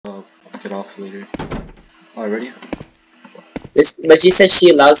knock it off later. Alright, ready? But she said she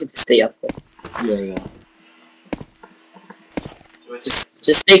allows you to stay up though. Yeah.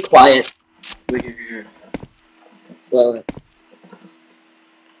 Just stay quiet. Wait, here. Well,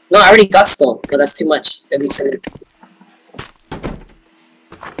 no, I already got stone. No, that's too much. At least it's.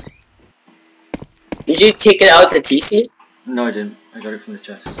 Did you take it out the TC? No, I didn't. I got it from the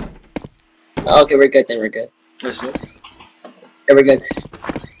chest. Oh, okay, we're good then. We're good. Let's go. Yeah, we're good.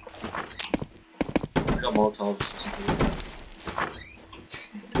 I got Molotovs or something.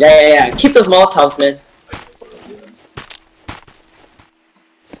 Yeah. Keep those Molotovs, man.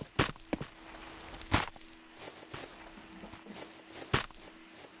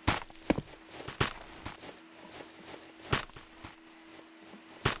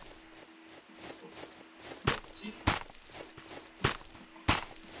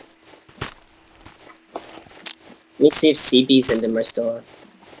 Let me see if CB's and them are still on.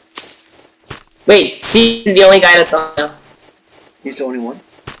 Wait, CB's the only guy that's on now. He's the only one?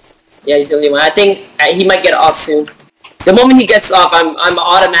 Yeah, he's the only one. I think he might get off soon. The moment he gets off, I'm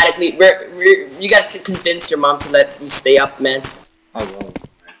automatically. You got to convince your mom to let you stay up, man. I will.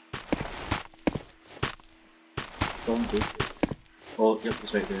 Don't do it. Oh, yep,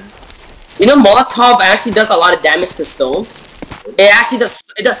 it's right there. You know, Molotov actually does a lot of damage to stone. It actually does.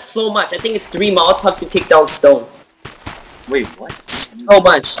 It does so much. I think it's 3 Molotovs to take down stone. Wait, what? So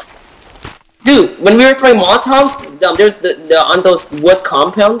much. Dude, when we were throwing Molotovs, there's the on those wood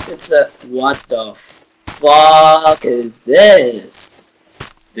compounds. It's a what the fuck is this?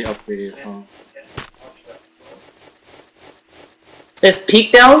 They upgraded, huh? There's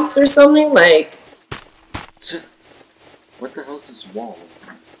peak downs or something like. What the hell is this wall?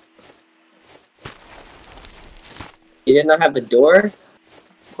 You did not have a door.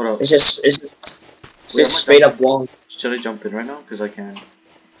 Hold up. It's just Wait, straight up wall. Should I jump in right now? Cause I can.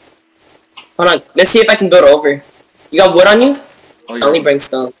 Hold on, let's see if I can build over. You got wood on you? Oh, yeah. I only bring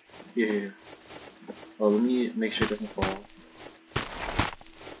stone. Yeah. Oh, let me make sure it doesn't fall.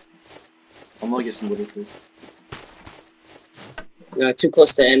 I'm gonna get some wood real quick. No, too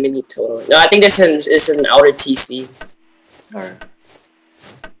close to enemy total. No, I think this is an outer TC. Alright.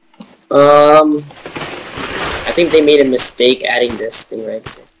 I think they made a mistake adding this thing right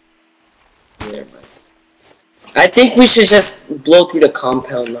there. Never mind. I think we should just blow through the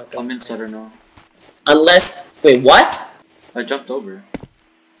compound. I'm inside or no? Unless, wait, what? I jumped over.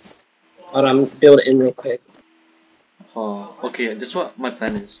 Hold on, build it in real quick. Okay, this is what my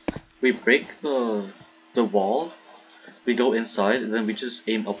plan is. We break the wall, we go inside, and then we just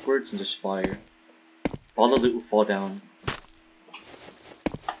aim upwards and just fire. All the loot will fall down.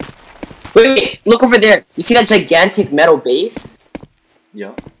 Wait, look over there. You see that gigantic metal base?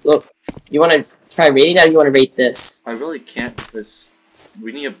 Yeah. Look, you wanna try raiding that or you wanna raid this? I really can't because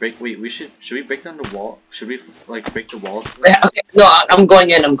we need to break. Wait, should we break down the wall? Should we like break the walls? Okay, no, I'm going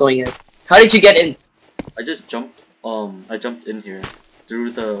in. How did you get in? I just jumped. I jumped in here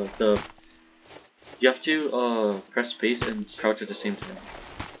through the. You have to press space and crouch at the same time.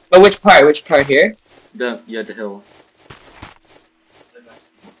 But which part? Which part here? The hill.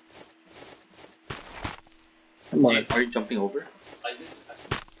 Come on. Are you jumping over?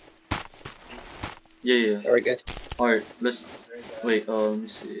 Yeah. Very good. Alright, let's wait. Let me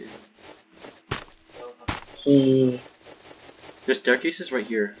see. There's staircases right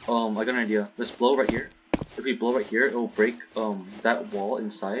here. I got an idea. Let's blow right here. If we blow right here, it will break that wall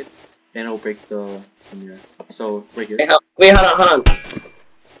inside, and it will break the mirror. So right here. Wait, hold on.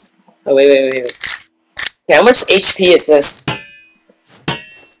 Oh wait. Okay, how much HP is this?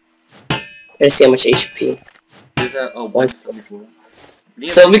 Let's see how much HP. Is that 174?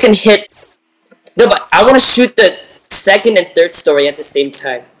 So we can hit. No, but I want to shoot the second and third story at the same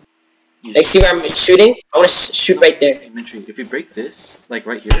time. Like, see where I'm shooting? I want to shoot right there. If we break this, like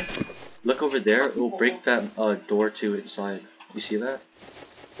right here, look over there. It will break that door to inside. You see that?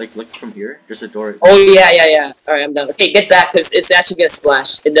 Like, look from here. There's a door. Oh yeah. All right, I'm done. Okay, get back because it's actually gonna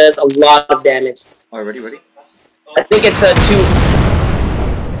splash. It does a lot of damage. Alright, ready? I think it's a 2.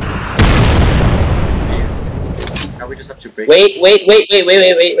 Now we just have to break. Wait.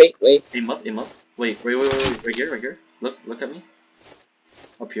 Aim up. Wait. Right here. Look at me.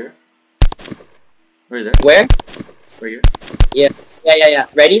 Up here. Right there. Where? Right here. Yeah.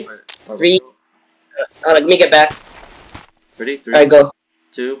 Ready? Right. 3. Hold on, let me get back. Ready? 3. Alright, go.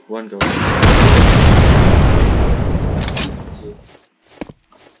 2, 1, go. Let's see.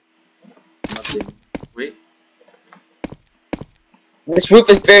 Nothing. Wait. This roof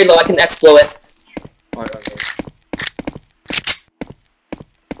is very low. I can explode it. Alright.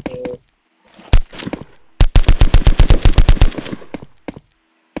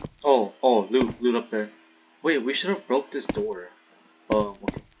 Oh, Oh, loot up there. Wait, we should have broke this door.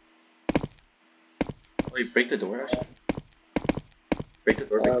 Okay. Wait, break the door actually. Break the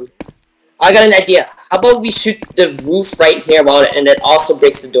door. Break the door. I got an idea. How about we shoot the roof right here while and it also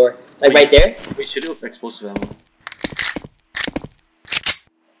breaks the door, like Wait, right there. We should do it with explosive ammo.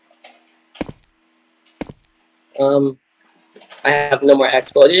 I have no more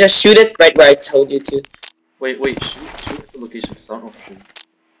expo. Just shoot it right where I told you to. Wait, shoot at the location. Cause I don't know for sure.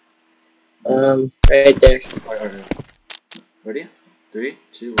 Right there. Alright. Ready? 3,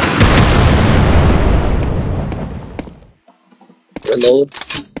 2, 1. Reload.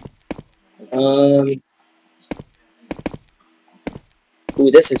 Ooh,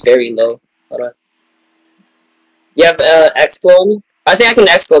 this is very low. Hold on. You have expo on you? I think I can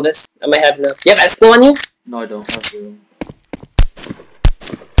expo this. I might have enough. You have expo on you? No, I don't have to.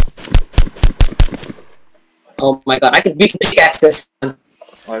 Oh my god, we can pickaxe this one.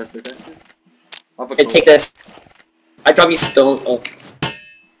 Alright, let's pickaxe it. And take this. I drop you stone. Oh.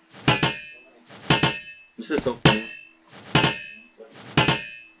 This is so funny.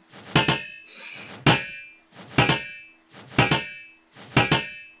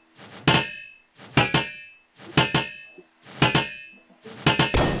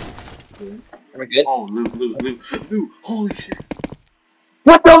 We're good. Oh, loot. Holy shit.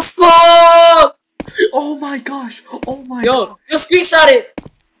 What the fuck? Oh my gosh. Oh my Yo, screenshot it.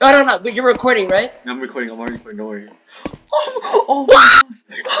 No. But you're recording, right? I'm recording. I'm already recording. Don't worry. Oh my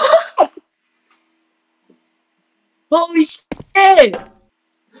gosh. Holy shit.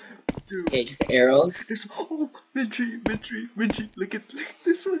 Dude. Okay, just arrows. Oh, Mintree. Look at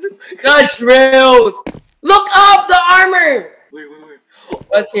this one. The drills. Look up the armor. Wait.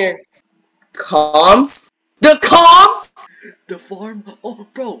 What's here? Comms? The comms? The farm. Oh,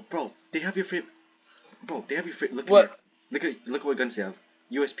 bro. They have your favorite. Bro, they have your favorite. What? Look what guns they have.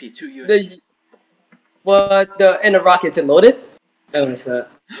 USP, 2 USP. And the rockets and loaded? I don't understand.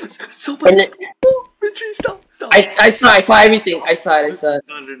 So much. Oh, Mintree, stop. I saw everything. I saw it.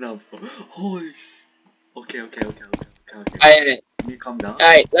 No. Holy sh. Okay. Alright. Can you calm down?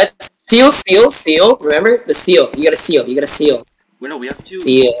 Alright, let's seal. Remember? The seal. You gotta seal. Wait, no, we have to.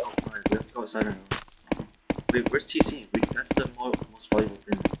 Seal. Outside. We have to go outside right now. Wait, where's TC? That's the most valuable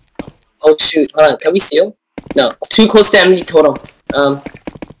thing. Oh shoot, hold on, can we seal? No, it's too close to enemy total.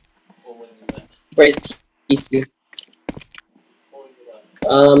 Where's TC?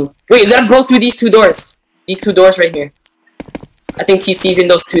 Wait, you gotta blow through these two doors. These two doors right here. I think TC's in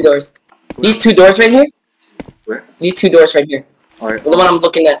those two doors. Where? These two doors right here? Where? These two doors right here. Alright. The one I'm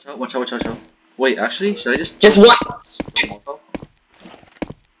looking at. Watch out. Wait, actually, should I just... Just one!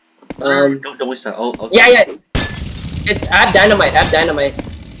 Don't waste that. I'll Yeah. I have dynamite.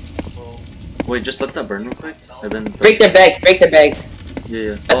 Wait, just let that burn real quick, and then... Break their bags.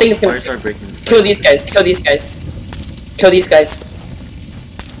 Yeah. I think it's gonna... Fire start breaking. Kill these guys.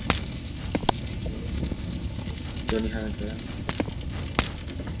 You only had that.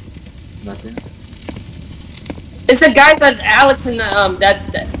 Nothing. It's the guys that Alex and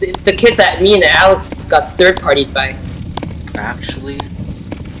the kids that me and Alex got third-partied by. Actually?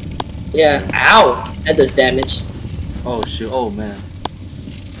 Yeah. Ow! That does damage. Oh shoot! Oh man!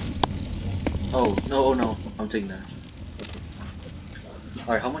 Oh no! I'm taking that. Okay.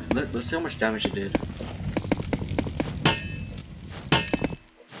 All right, how much? Let's see how much damage it did.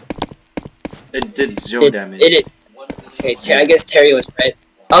 It did 0 damage. It. Okay, I guess Terry was right.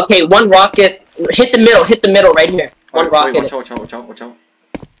 Okay, one rocket. Hit the middle right here. One rocket. Wait, watch out.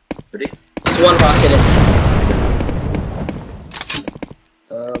 Ready? Just one rocket.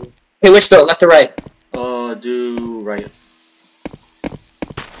 Hey, which door? Left or right? Do right.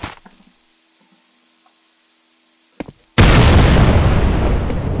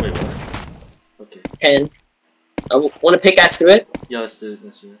 Wait, what? Okay. 10. Want to pickaxe through it? Yeah, let's do it.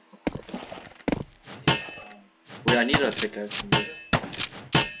 Wait, I need a pickaxe.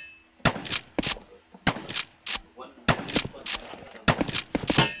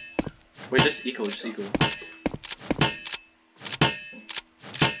 Wait, just eco.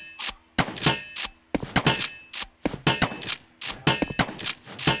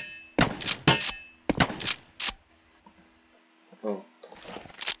 Oh.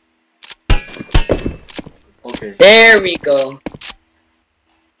 Okay. There we go.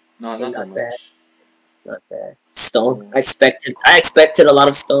 No, Okay, not that much. Not bad. Stone. I expected a lot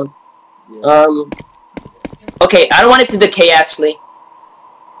of stone. Yeah. Okay, I don't want it to decay actually.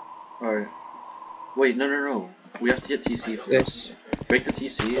 Alright. Wait, no. We have to get TC first. Break the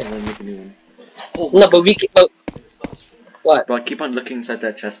TC and then make a new one. Oh, no, but we can. What? Bro, keep on looking inside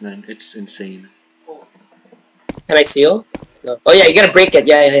that chest, man. It's insane. Can I seal? No. Oh yeah, you gotta break it.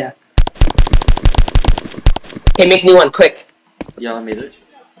 Yeah. Okay, make new one, quick. Yeah, I made it.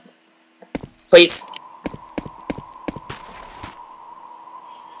 Place.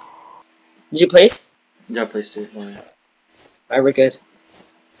 Did you place? Yeah, I placed it. Alright. Alright, we're good.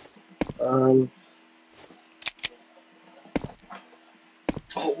 Oh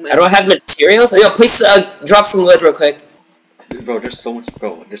man. I don't have materials. Yo, please drop some wood real quick. Bro, there's so much.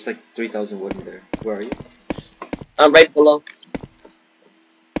 Bro, there's like 3,000 wood in there. Where are you? Right below.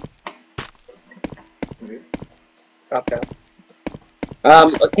 Okay. Drop down.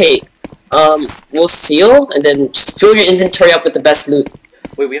 Okay. We'll seal and then just fill your inventory up with the best loot.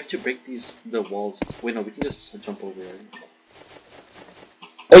 Wait, we have to break the walls. Wait, no, we can just jump over it.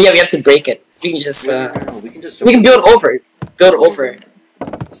 Oh yeah, we have to break it. We can just Wait, no, we can just jump we can build over it. Build over it.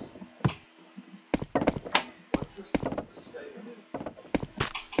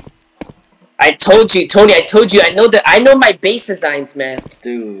 I told you, Tony. I told you. I know my base designs, man.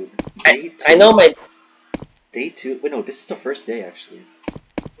 Dude, I know my. Day 2? Wait, no, this is the first day actually.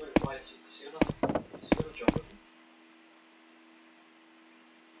 Wait, why is he gonna jump over?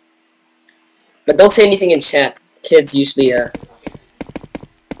 But don't say anything in chat. Kids usually Yeah.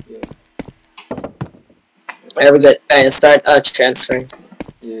 Alright, we're good. Alright, start transferring.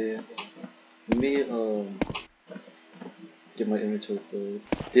 Yeah. Let me get my inventory filled.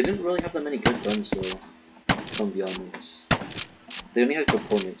 They didn't really have that many good guns though, if I'm be honest. They only had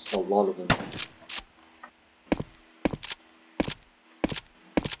components, a lot of them.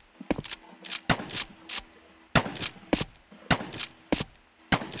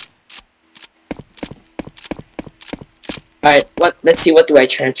 Alright, let's see, what do I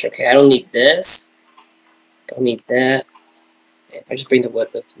transfer? Okay, I don't need this. Don't need that. Yeah, I just bring the wood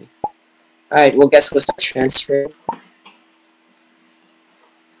with me. Alright, well guess we'll start transferring.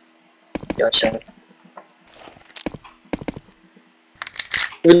 Gotcha.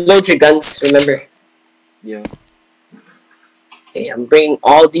 Reload your guns, remember. Yeah. Okay, I'm bringing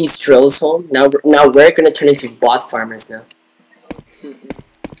all these drills home. Now we're gonna turn into bot farmers now.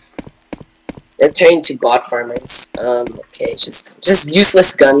 They're turning into bot farmers. Okay, just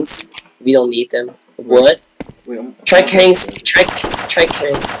useless guns. We don't need them. Wood. Try carrying some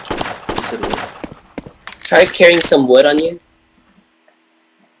wood on you.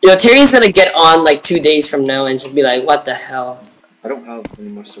 Yo, Terry's gonna get on like 2 days from now and just be like, what the hell? I don't have any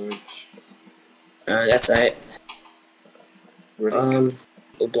more storage. That's alright. Really?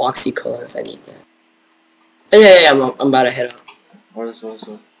 Bloxy colas, I need that. Yeah, I'm about to head out.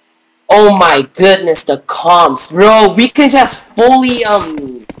 Also. Oh my goodness, the comps, bro. We can just fully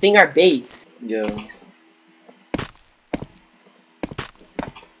thing our base. Yeah.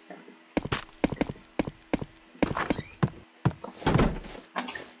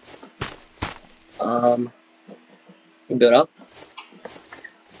 You build up.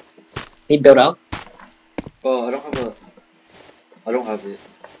 He built out. Oh, I don't have it.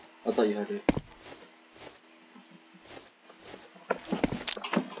 I thought you had it.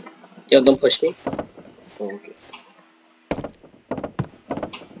 Yo, don't push me. Oh, okay.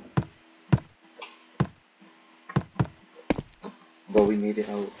 Bro, we made it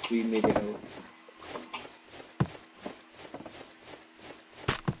out. We made it out.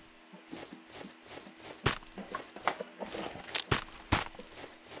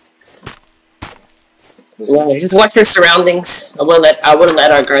 Yeah, just watch your surroundings. I wouldn't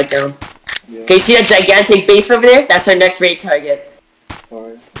let our guard down. Yeah. Okay, see that gigantic base over there? That's our next raid target.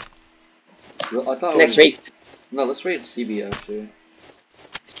 Alright. I thought Next raid. No, let's raid CB actually.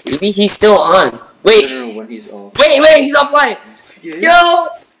 CB, he's still on. Wait. No, when he's off. Wait, he's offline. Yeah. Yo!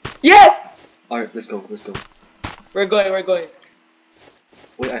 Yes! Alright, let's go. We're going.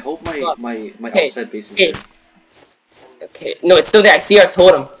 Wait, I hope my Okay. outside base is there. Okay, no, it's still there. I see our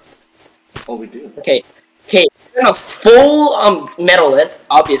totem. Oh, we do. Okay, we're gonna full metal it.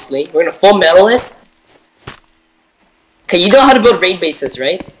 Obviously, we're gonna full metal it. Okay, you know how to build raid bases,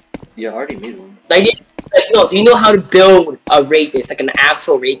 right? Yeah, I already made one. No. Do you know how to build a raid base, like an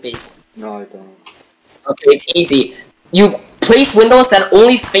actual raid base? No, I don't. Okay, it's easy. You place windows that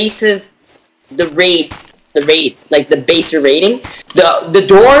only faces the raid, like the base you're raiding. The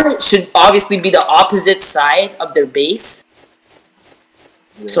door should obviously be the opposite side of their base.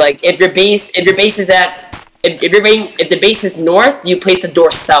 Yeah. So like if the base is north, you place the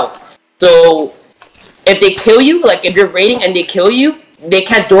door south. So if they kill you, like if you're raiding and they kill you, they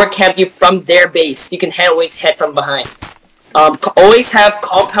can't door camp you from their base. You can always head from behind. Always have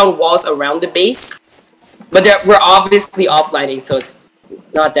compound walls around the base, but we're obviously offlining, so it's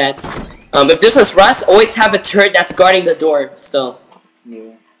not that. If this was Rust, always have a turret that's guarding the door. So,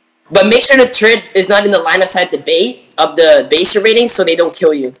 Yeah. but make sure the turret is not in the line of sight of the base you're raiding, so they don't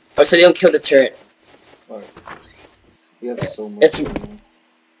kill you, or so they don't kill the turret. Alright. We have so much. It's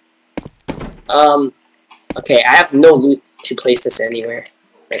okay. I have no loot to place this anywhere.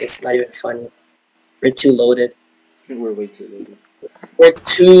 Like it's not even funny. We're too loaded. We're way too loaded. We're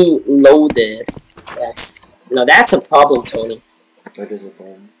too loaded. That's a problem, Tony. That is a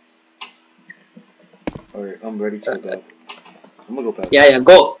problem. Alright, I'm ready to go back. I'm gonna go back. Yeah,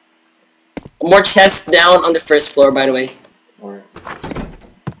 go. More chests down on the first floor, by the way. Alright.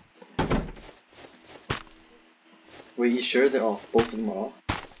 Wait, you sure they're off? Both of them are off?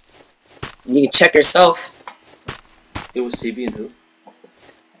 You can check yourself. It was CB and who?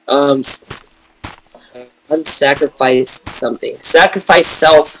 Unsacrifice something. Sacrifice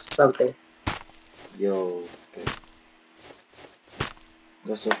self something. Yo, okay.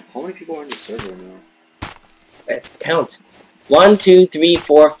 So, how many people are on the server now? Let's count. 1, 2, 3,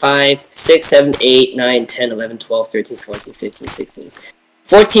 4, 5, 6, 7, 8, 9, 10, 11, 12, 13, 14, 15, 16.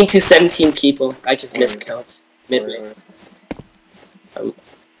 14 to 17 people. I just miscount. Midway.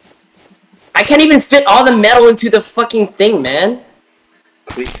 I can't even fit all the metal into the fucking thing, man.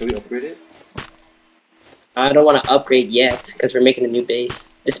 Can we upgrade it? I don't want to upgrade yet, because we're making a new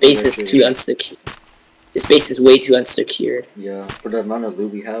base. This base is too unsecured. This base is way too unsecured. Yeah, for the amount of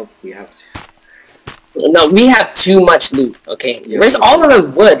loot we have to. No, we have too much loot. Okay, yeah, where's all of the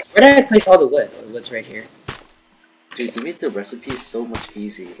wood? Where did I place all the wood? Oh, the wood's right here. Dude, they made the recipes so much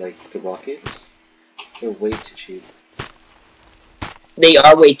easy. Like, the rockets, they're way too cheap. They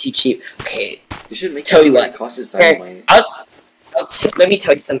are way too cheap. Okay, you should make tell you what. Cost is dynamite. Let me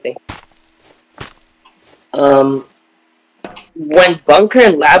tell you something. When Bunker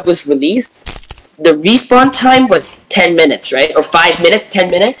and Lab was released, the respawn time was 10 minutes, right? Or 5 minutes, 10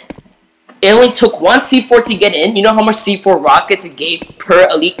 minutes. It only took one C4 to get in. You know how much C4 rockets it gave per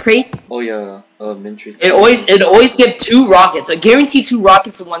elite crate? Oh yeah, Mintry. It always give 2 rockets. I guarantee 2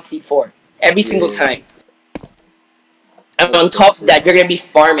 rockets and 1 C4 every single time. And on top of that, you're gonna be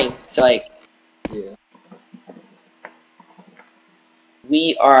farming. So like, yeah,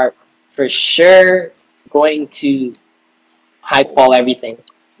 we are for sure going to high qual everything.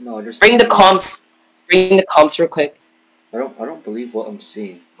 No, just bring the comps. Bring the comps real quick. I don't believe what I'm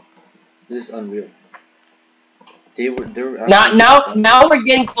seeing. This is unreal. They were now we're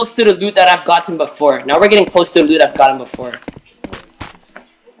getting close to the loot that I've gotten before. Now we're getting close to the loot I've gotten before.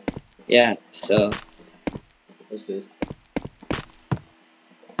 Yeah, so that's good.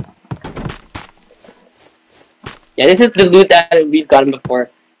 Yeah, this is the loot that we've gotten before.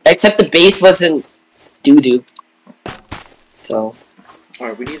 Except the base wasn't doo-doo. So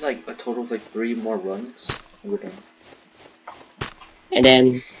alright, we need like a total of like 3 more runs and we're done. And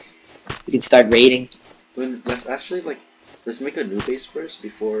then we can start raiding. Let's make a new base first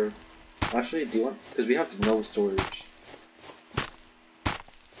before. Actually, do you want? Because we have no storage.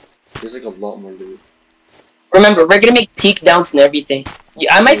 There's like a lot more loot. Remember, we're gonna make peak downs and everything.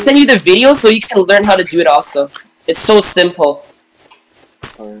 I might send you the video so you can learn how to do it also. It's so simple.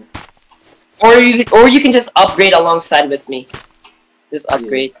 Alright. Or you can just upgrade alongside with me. Just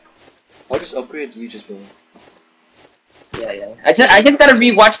upgrade. I'll just upgrade. You just will. Yeah. I just gotta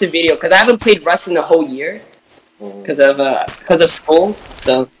rewatch the video because I haven't played Rust in a whole year because of school.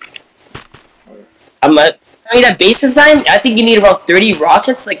 So I mean that base design. I think you need about 30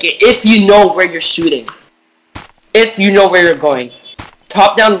 rockets. Like if you know where you're shooting, if you know where you're going.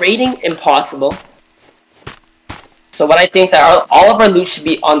 Top down rating impossible. So what I think is that all of our loot should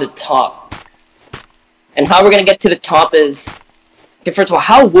be on the top. And how we're gonna get to the top is, okay, first of all,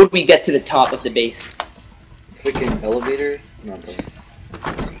 how would we get to the top of the base? Freaking elevator? No,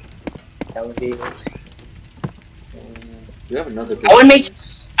 Elevator. We have another. I want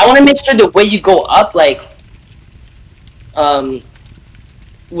to make sure the way you go up, like,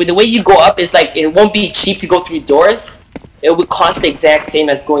 with the way you go up is like it won't be cheap to go through doors. It would cost the exact same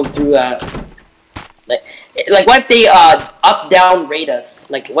as going through like what if they up down rate us?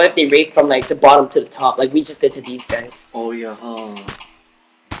 Like what if they rate from like the bottom to the top, like we just did to these guys? Oh yeah,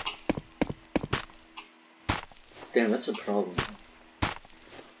 Damn, that's a problem.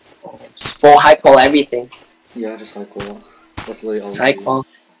 Just full high qual everything. Yeah, just high qual. That's literally all. High qual.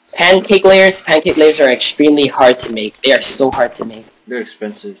 Pancake layers are extremely hard to make. They are so hard to make. They're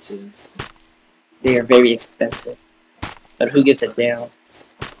expensive too. They are very expensive. But who gives a damn?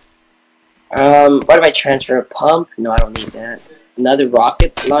 What if I transfer a pump? No, I don't need that. Another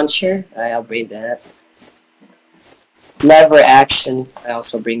rocket launcher? I'll bring that. Lever action, I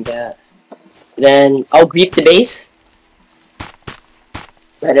also bring that. Then I'll grief the base.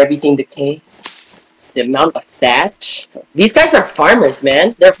 Let everything decay. The amount of thatch. These guys are farmers,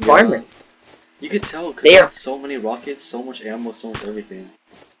 man. They're farmers. You could tell because they are so many rockets, so much ammo, so much everything.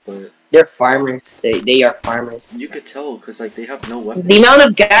 but They're farmers. They are farmers. you could tell because like they have no The weapons. amount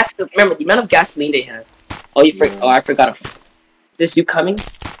of gas. Remember the amount of gasoline they have. Oh, Yeah. Oh, I forgot. Is this you coming?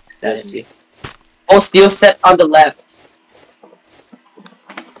 That Yes, is you. Oh, steel set on the left.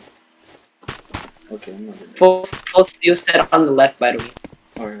 Okay, I'm not gonna. Full steel set on the left, by the way.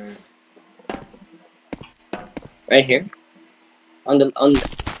 Alright. Right here.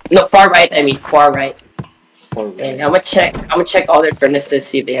 No, far right. I mean far right. Forward. And I'm gonna check all their furnaces,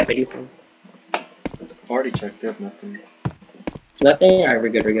 see if they have anything. Already checked. They have nothing. Nothing. Alright, we're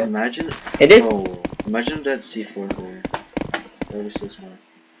good. We're good. Imagine. It is. Oh, imagine that C4 there. That was so smart.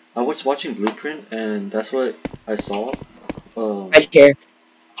 I was watching Blueprint, and that's what I saw. Right here.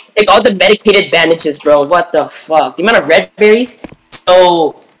 Take all the medicated bandages, bro. What the fuck? The amount of red berries.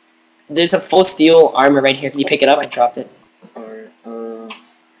 So there's a full steel armor right here. Can you pick it up? I dropped it. Alright.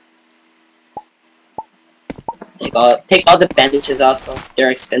 Take all the bandages also.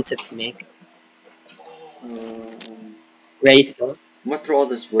 They're expensive to make. Ready to go. I'm gonna throw all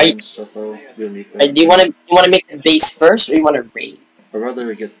this wood and stuff out. We'll make that. Do you wanna make the base first, or you wanna raid? I'd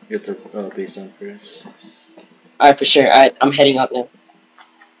rather get the base done first. Alright, for sure. I'm heading out now.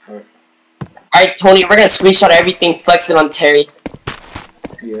 Alright. Alright, Tony, we're gonna screenshot everything, flex it on Terry.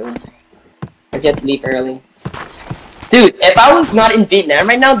 Yeah. Cause you have to leave early. Dude, if I was not in Vietnam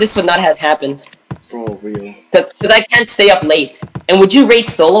right now, this would not have happened. For real. Cause I can't stay up late. And would you raid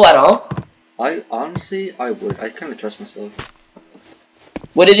solo at all? I honestly, I would. I kind of trust myself.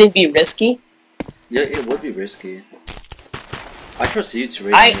 Wouldn't it be risky? Yeah, it would be risky. I trust you to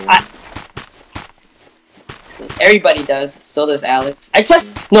raid. Everybody does. So does Alex. I trust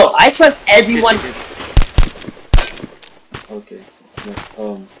everyone. Okay.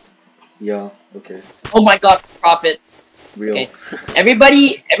 No, yeah. Okay. Oh my God, Prophet. Real. Okay.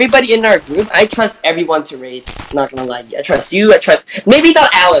 Everybody in our group, I trust everyone to raid. Not gonna lie, I trust you. I trust maybe not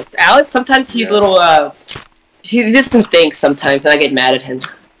Alex. Alex sometimes he's little he just thinks sometimes, and I get mad at him.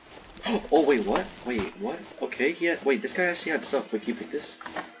 Oh wait, what? Wait, what? Okay, wait, this guy actually had stuff. Wait, can you pick this?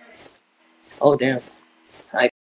 Oh damn.